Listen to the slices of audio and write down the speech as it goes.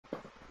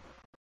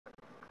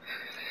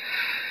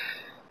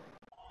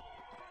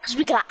Cause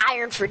we got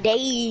iron for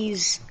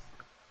days.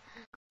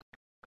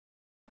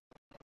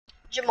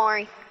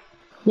 Jamari.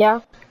 Yeah?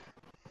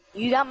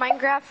 You got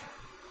Minecraft?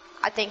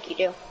 I think you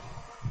do.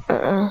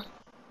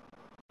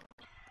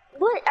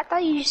 What? I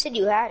thought you said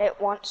you had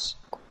it once.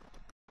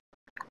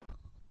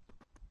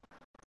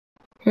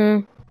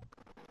 Hold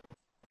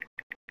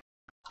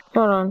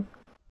on.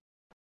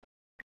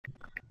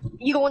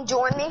 You gonna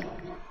join me?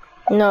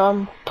 No,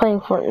 I'm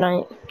playing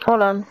Fortnite.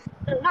 Hold on.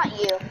 No, not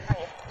you.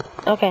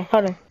 Okay,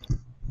 hold on.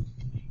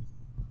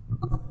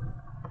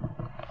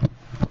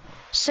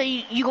 So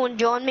you gonna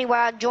join me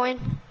while I join?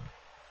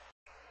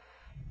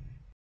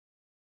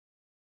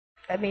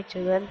 That'd be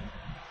too good.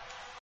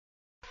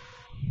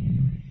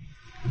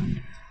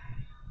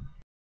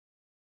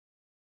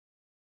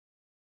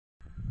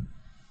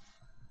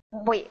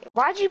 Wait,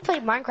 why'd you play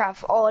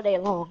Minecraft all day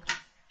long?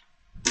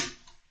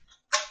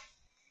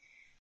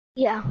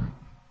 Yeah.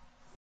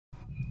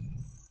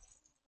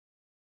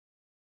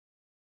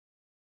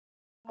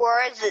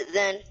 Where is it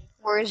then?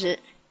 Where is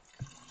it?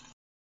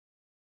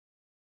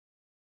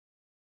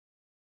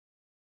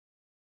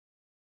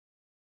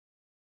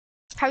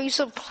 How are you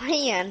still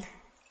playing?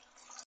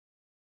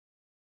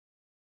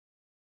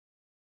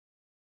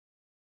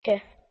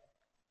 Okay.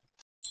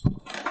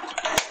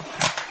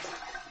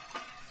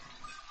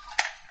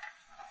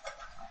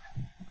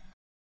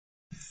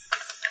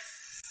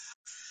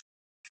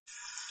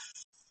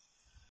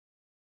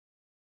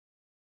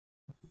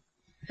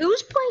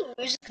 Who's playing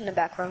music in the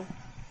background?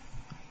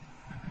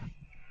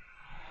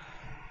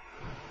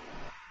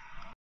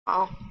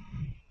 Oh.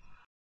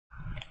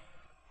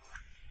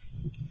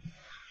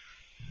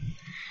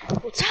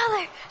 Well, tell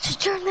her to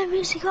turn the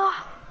music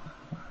off.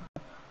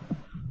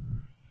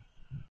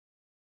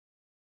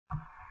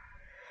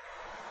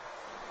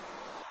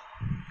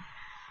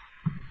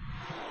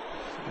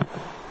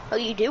 Oh,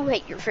 you do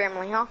hate your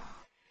family, huh?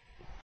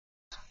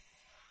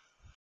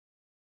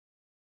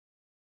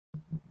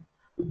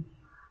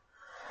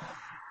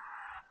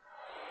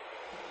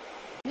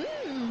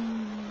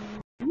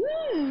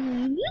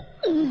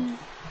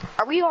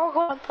 Are we all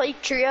gonna play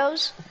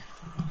trios?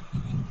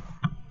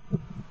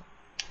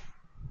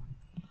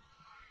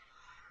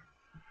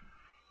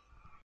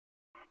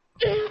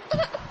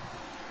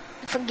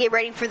 Get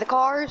ready for the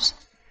cars.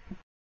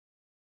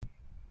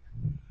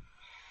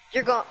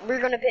 We're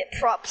gonna pit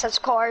props as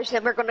cars,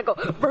 then we're gonna go.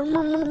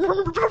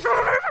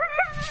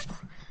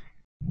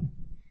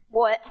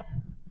 What?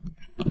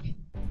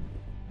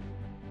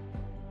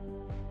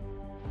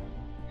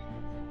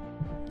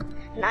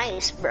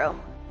 Nice, bro.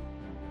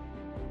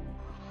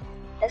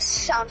 That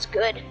sounds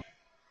good.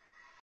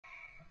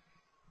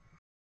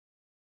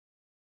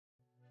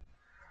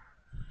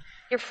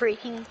 Your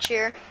freaking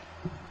chair.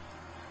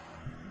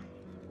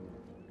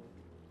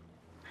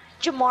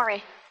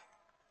 Jamari.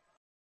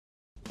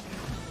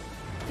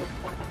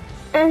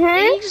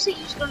 Did you say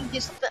you was gonna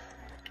get the...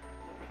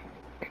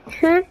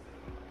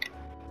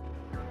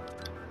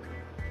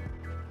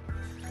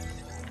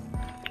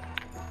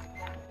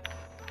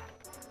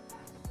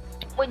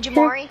 Wait,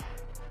 Jamari?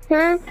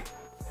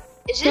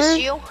 Is this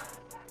you?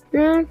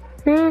 No,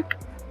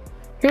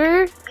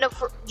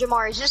 for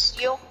Jamari, is this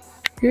you?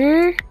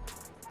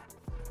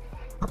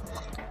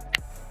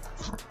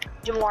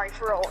 Jamari,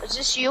 for real, is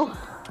this you?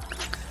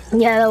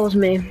 Yeah, that was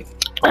me.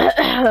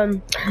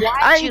 I'm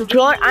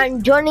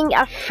joining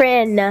a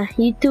friend.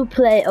 You two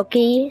play,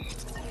 okay?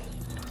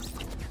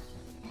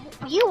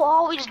 You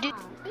always do.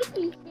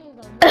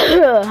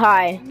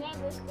 Hi.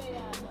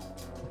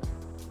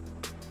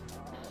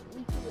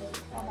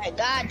 Oh my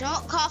god,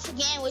 don't cough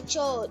again with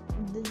your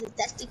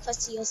dusty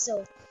fussy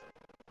yourself.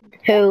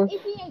 Who?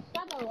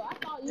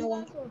 No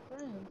one.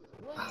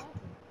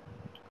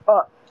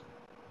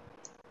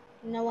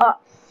 No one. I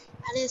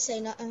didn't say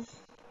nothing.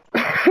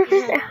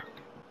 God,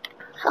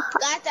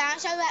 I'm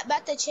sorry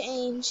about to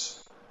change.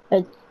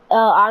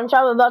 I'm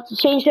sorry about to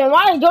change them.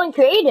 Why are you doing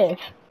creative?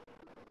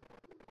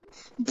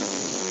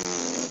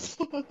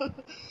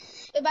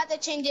 We're about to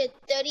change it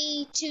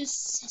 32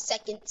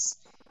 seconds.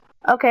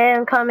 Okay,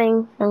 I'm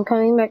coming. I'm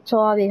coming back to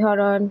lobby. Hold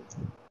on.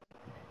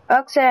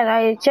 Roxanne,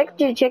 I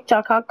checked your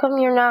TikTok. How come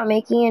you're not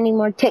making any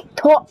more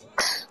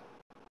TikToks?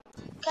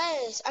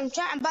 Cause I'm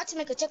about to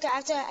make a TikTok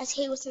after I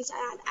say what's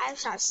inside. I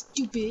sound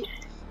stupid.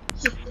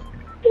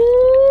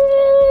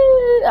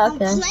 I'm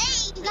Okay.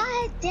 playing.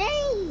 God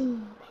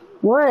dang.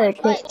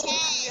 What? 10,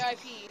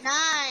 9.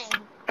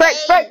 Break.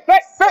 7,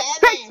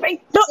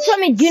 Don't tell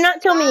me. Do not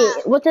tell me.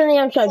 5, What's in the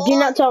intro? Do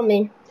not tell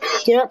me.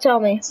 Do not tell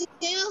me.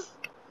 2,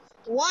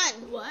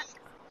 1. What?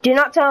 Do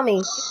not tell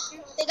me.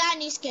 They got a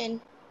new skin.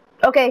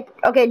 Okay,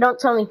 don't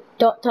tell me.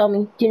 Don't tell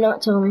me. Do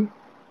not tell me.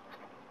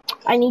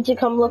 I need to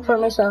come look for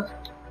myself.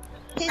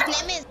 His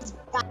name is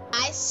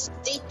Bice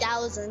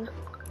 3000.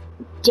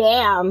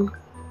 Damn.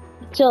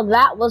 So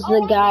that was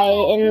the guy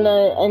in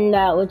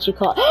that what you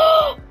call.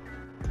 Oh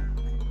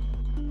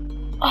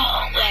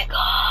my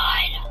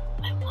god.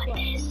 I want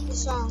this. The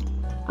song.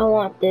 I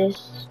want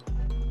this.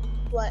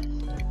 What?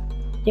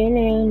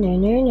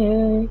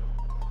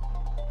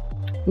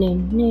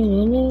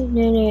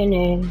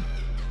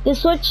 The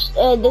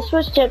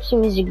Switch Chips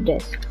music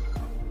disc.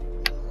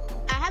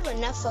 I have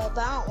enough for it,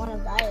 but I don't want to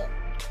buy it.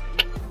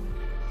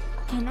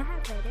 Can I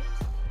have it?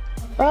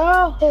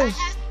 Oh.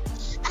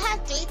 I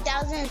have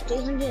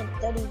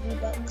 3,330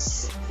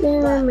 V-Bucks.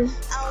 Mm.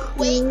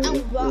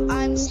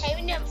 I'm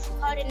saving them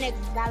for the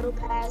next battle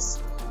pass.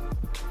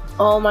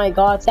 Oh my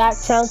god, that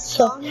sounds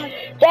so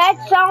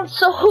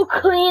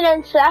clean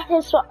and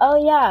satisfying. Oh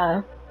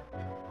yeah.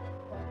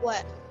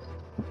 What?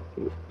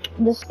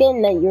 The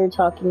skin that you're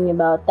talking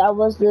about, that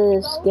was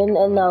the skin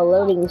in the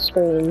loading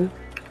screen.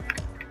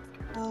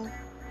 Oh.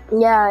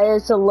 Yeah,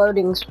 it's a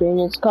loading screen.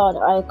 It's called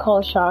I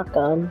Call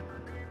Shotgun.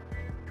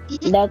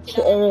 That's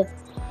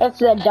it's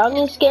the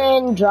dummy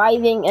skin,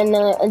 driving, and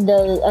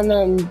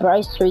then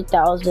Bryce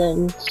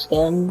 3000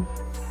 skin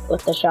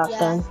with the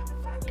shotgun.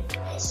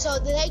 Yeah. So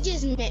they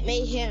just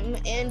made him,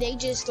 and they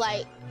just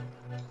like.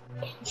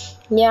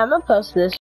 Yeah, I'm gonna post this.